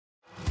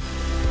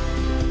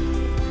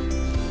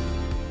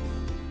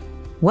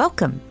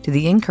Welcome to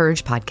the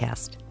Encourage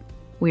Podcast.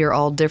 We are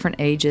all different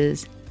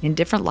ages and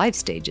different life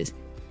stages,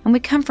 and we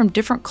come from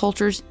different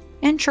cultures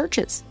and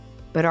churches.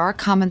 But our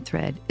common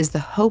thread is the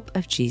hope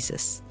of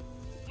Jesus.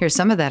 Here's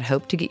some of that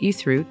hope to get you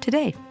through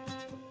today.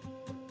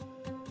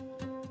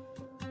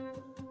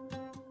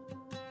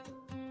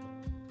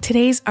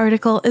 Today's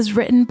article is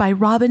written by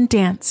Robin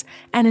Dance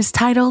and is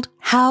titled,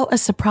 How a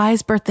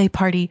Surprise Birthday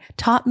Party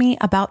Taught Me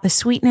About the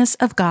Sweetness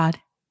of God.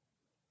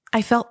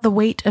 I felt the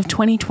weight of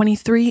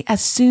 2023 as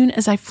soon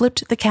as I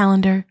flipped the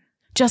calendar.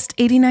 Just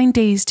 89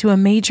 days to a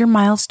major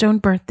milestone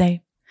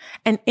birthday.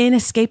 An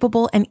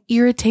inescapable and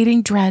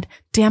irritating dread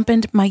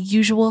dampened my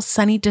usual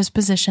sunny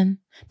disposition.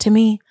 To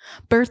me,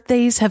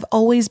 birthdays have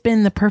always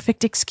been the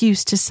perfect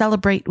excuse to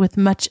celebrate with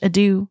much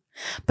ado,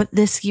 but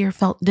this year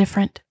felt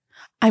different.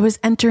 I was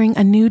entering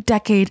a new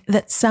decade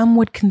that some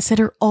would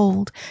consider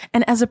old,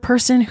 and as a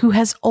person who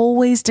has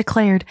always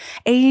declared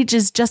age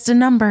is just a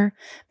number,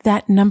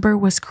 that number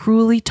was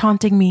cruelly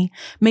taunting me,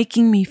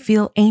 making me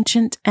feel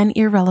ancient and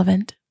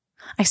irrelevant.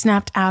 I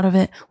snapped out of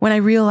it when I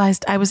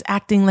realized I was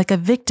acting like a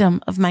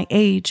victim of my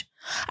age.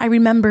 I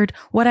remembered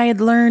what I had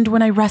learned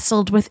when I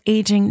wrestled with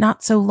aging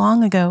not so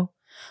long ago.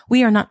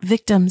 We are not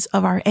victims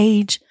of our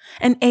age,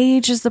 and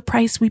age is the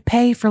price we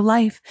pay for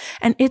life,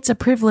 and it's a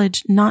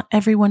privilege not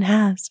everyone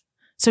has.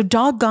 So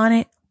doggone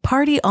it,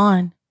 party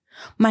on.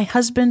 My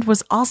husband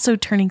was also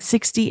turning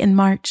 60 in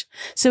March,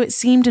 so it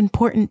seemed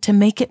important to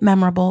make it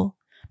memorable.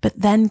 But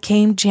then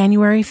came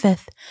January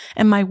 5th,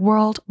 and my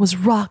world was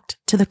rocked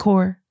to the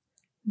core.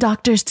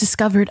 Doctors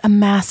discovered a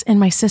mass in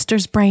my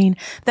sister's brain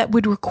that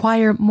would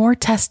require more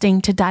testing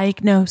to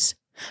diagnose.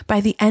 By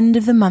the end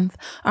of the month,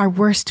 our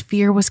worst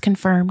fear was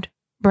confirmed: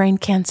 brain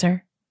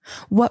cancer.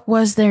 What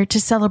was there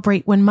to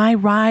celebrate when my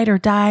ride or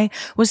die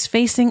was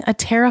facing a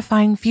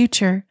terrifying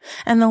future,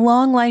 and the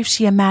long life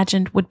she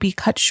imagined would be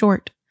cut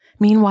short?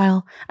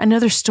 Meanwhile,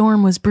 another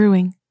storm was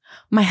brewing.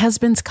 My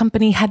husband's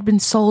company had been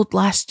sold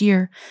last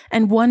year,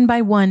 and one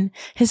by one,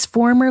 his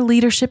former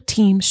leadership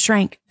team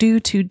shrank due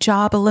to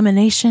job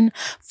elimination,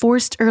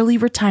 forced early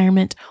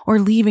retirement, or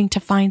leaving to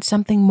find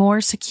something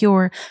more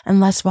secure and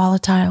less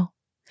volatile.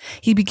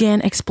 He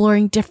began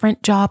exploring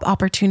different job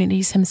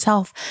opportunities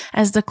himself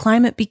as the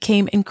climate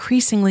became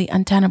increasingly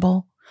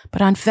untenable.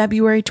 But on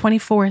February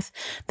 24th,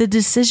 the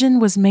decision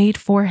was made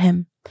for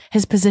him.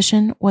 His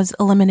position was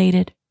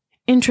eliminated.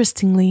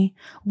 Interestingly,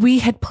 we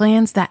had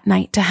plans that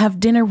night to have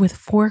dinner with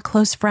 4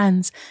 close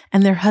friends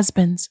and their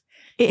husbands.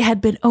 It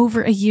had been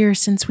over a year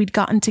since we'd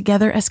gotten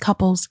together as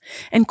couples,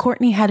 and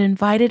Courtney had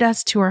invited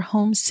us to her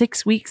home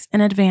 6 weeks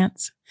in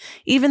advance.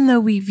 Even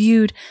though we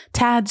viewed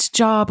Tad's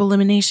job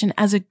elimination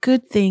as a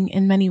good thing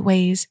in many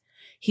ways,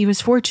 he was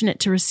fortunate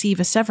to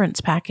receive a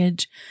severance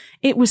package.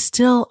 It was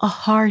still a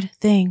hard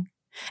thing,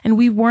 and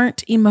we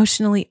weren't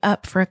emotionally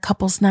up for a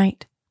couple's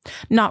night.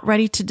 Not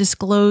ready to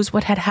disclose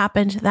what had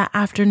happened that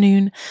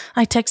afternoon,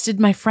 I texted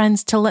my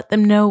friends to let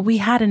them know we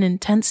had an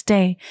intense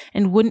day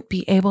and wouldn't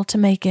be able to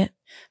make it.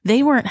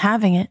 They weren't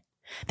having it.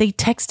 They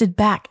texted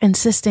back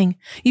insisting,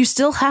 "You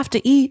still have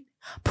to eat."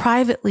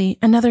 Privately,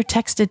 another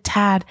texted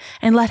Tad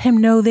and let him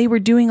know they were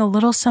doing a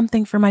little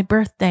something for my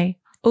birthday,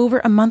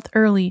 over a month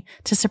early,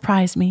 to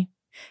surprise me.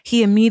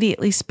 He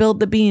immediately spilled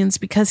the beans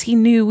because he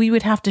knew we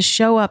would have to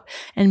show up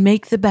and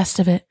make the best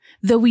of it.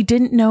 Though we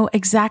didn't know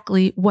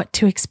exactly what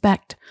to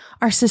expect,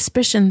 our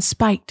suspicions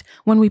spiked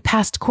when we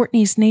passed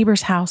Courtney's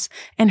neighbor's house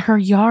and her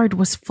yard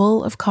was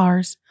full of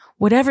cars.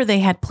 Whatever they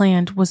had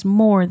planned was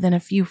more than a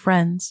few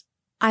friends.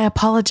 I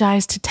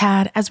apologized to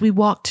Tad as we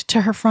walked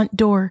to her front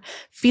door,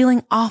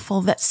 feeling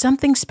awful that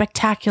something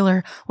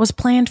spectacular was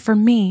planned for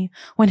me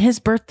when his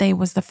birthday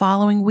was the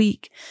following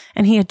week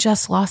and he had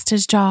just lost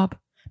his job.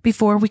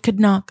 Before we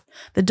could knock,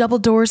 the double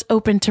doors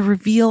opened to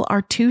reveal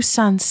our 2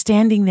 sons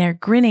standing there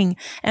grinning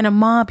and a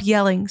mob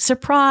yelling,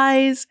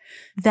 "Surprise!"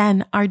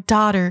 Then our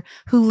daughter,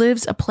 who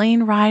lives a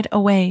plane ride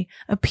away,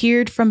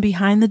 appeared from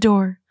behind the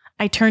door.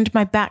 I turned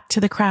my back to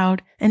the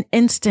crowd, an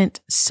instant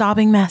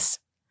sobbing mess.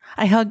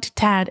 I hugged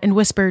Tad and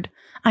whispered,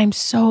 "I'm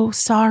so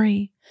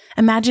sorry,"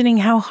 imagining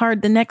how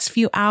hard the next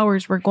few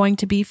hours were going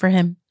to be for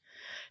him.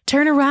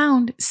 "Turn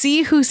around,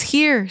 see who's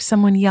here,"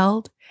 someone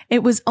yelled.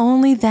 It was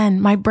only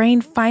then my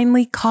brain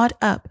finally caught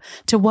up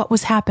to what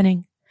was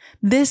happening.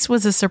 This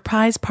was a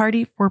surprise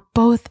party for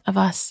both of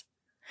us.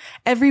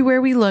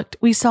 Everywhere we looked,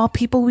 we saw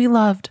people we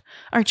loved,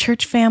 our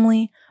church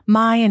family,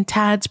 my and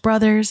Tad's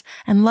brothers,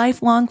 and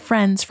lifelong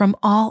friends from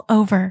all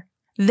over.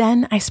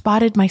 Then I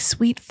spotted my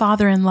sweet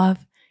father-in-law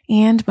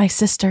and my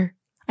sister.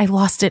 I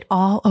lost it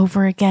all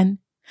over again.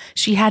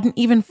 She hadn't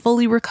even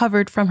fully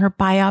recovered from her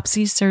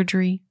biopsy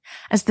surgery.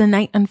 As the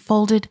night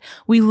unfolded,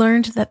 we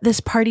learned that this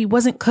party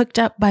wasn't cooked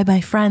up by my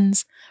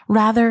friends.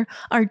 Rather,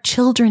 our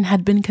children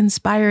had been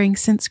conspiring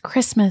since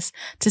Christmas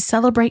to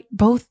celebrate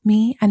both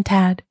me and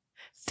Tad.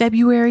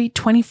 February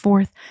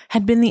 24th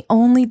had been the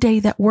only day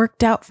that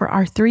worked out for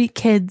our 3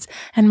 kids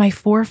and my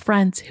 4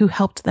 friends who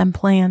helped them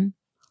plan.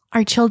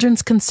 Our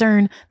children's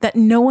concern that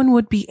no one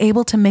would be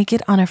able to make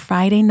it on a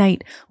Friday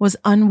night was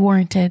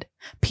unwarranted.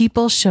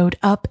 People showed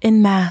up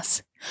en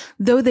masse.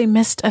 Though they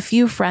missed a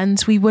few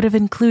friends we would have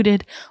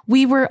included,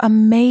 we were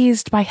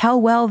amazed by how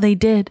well they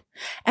did.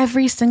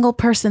 Every single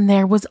person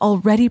there was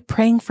already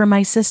praying for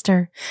my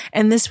sister,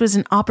 and this was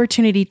an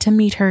opportunity to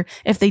meet her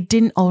if they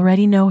didn't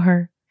already know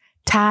her.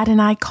 Tad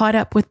and I caught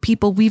up with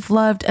people we've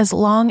loved as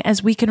long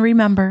as we can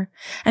remember,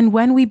 and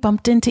when we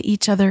bumped into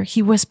each other,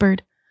 he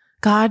whispered,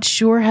 "God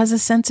sure has a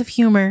sense of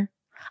humor."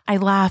 I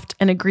laughed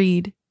and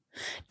agreed.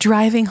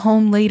 Driving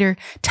home later,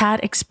 Tad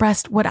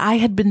expressed what I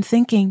had been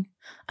thinking.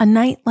 A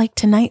night like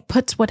tonight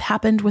puts what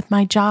happened with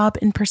my job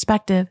in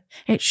perspective.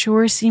 It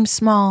sure seems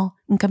small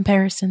in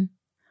comparison.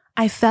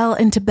 I fell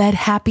into bed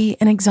happy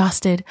and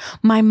exhausted,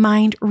 my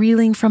mind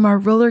reeling from our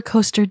roller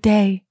coaster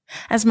day.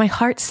 As my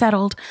heart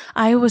settled,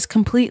 I was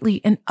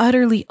completely and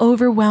utterly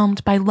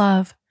overwhelmed by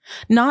love.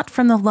 Not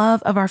from the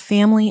love of our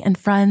family and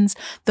friends,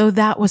 though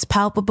that was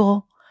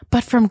palpable,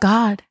 but from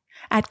God.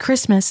 At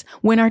Christmas,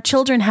 when our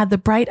children had the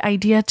bright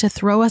idea to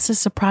throw us a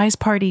surprise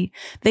party,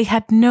 they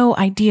had no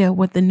idea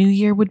what the new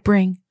year would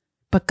bring.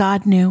 But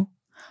God knew.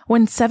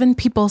 When 7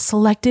 people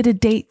selected a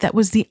date that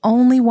was the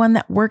only one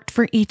that worked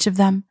for each of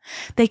them,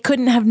 they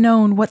couldn't have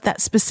known what that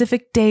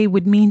specific day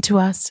would mean to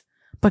us.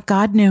 But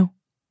God knew.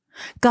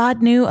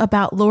 God knew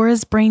about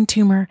Laura's brain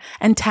tumor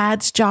and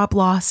Tad's job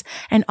loss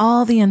and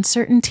all the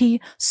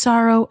uncertainty,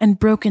 sorrow, and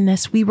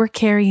brokenness we were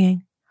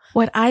carrying.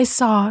 What I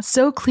saw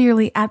so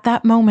clearly at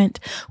that moment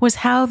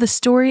was how the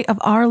story of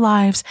our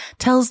lives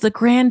tells the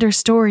grander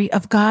story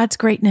of God's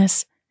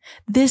greatness.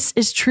 This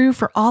is true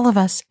for all of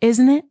us,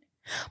 isn't it?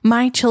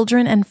 My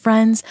children and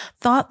friends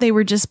thought they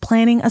were just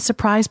planning a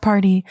surprise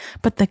party,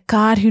 but the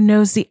God who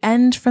knows the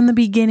end from the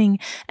beginning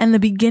and the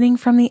beginning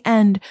from the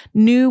end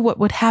knew what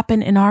would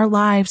happen in our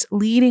lives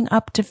leading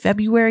up to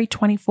February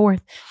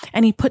 24th,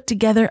 and he put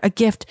together a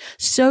gift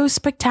so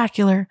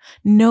spectacular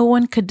no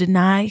one could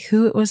deny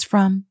who it was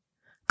from.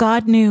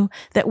 God knew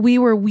that we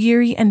were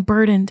weary and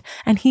burdened,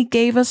 and he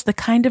gave us the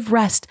kind of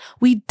rest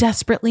we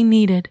desperately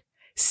needed.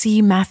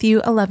 See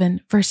Matthew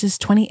 11, verses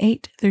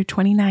 28 through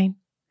 29.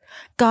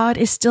 God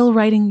is still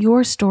writing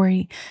your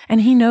story,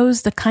 and he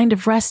knows the kind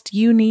of rest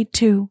you need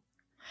too.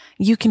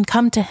 You can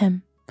come to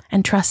him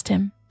and trust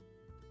him.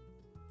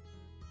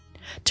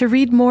 To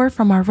read more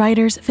from our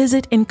writers,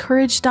 visit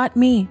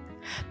encourage.me.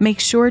 Make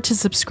sure to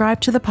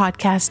subscribe to the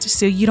podcast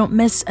so you don't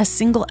miss a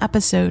single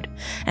episode,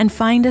 and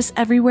find us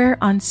everywhere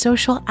on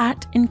social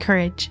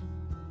 @Encourage.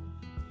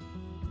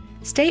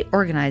 Stay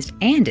organized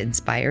and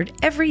inspired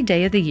every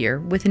day of the year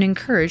with an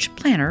Encourage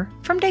planner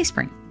from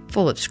Dayspring.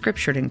 Full of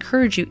scripture to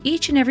encourage you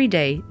each and every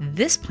day,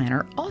 this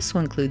planner also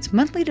includes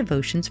monthly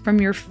devotions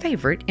from your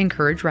favorite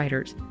Encourage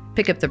writers.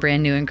 Pick up the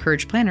brand new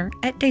Encourage planner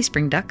at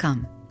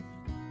dayspring.com.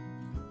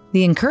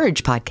 The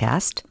Encourage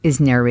podcast is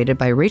narrated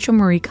by Rachel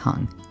Marie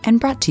Kong and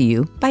brought to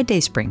you by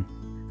Dayspring.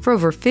 For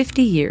over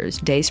 50 years,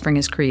 Dayspring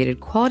has created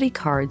quality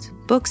cards,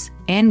 books,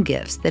 and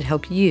gifts that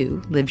help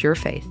you live your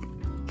faith.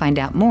 Find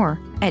out more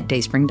at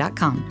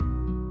dayspring.com.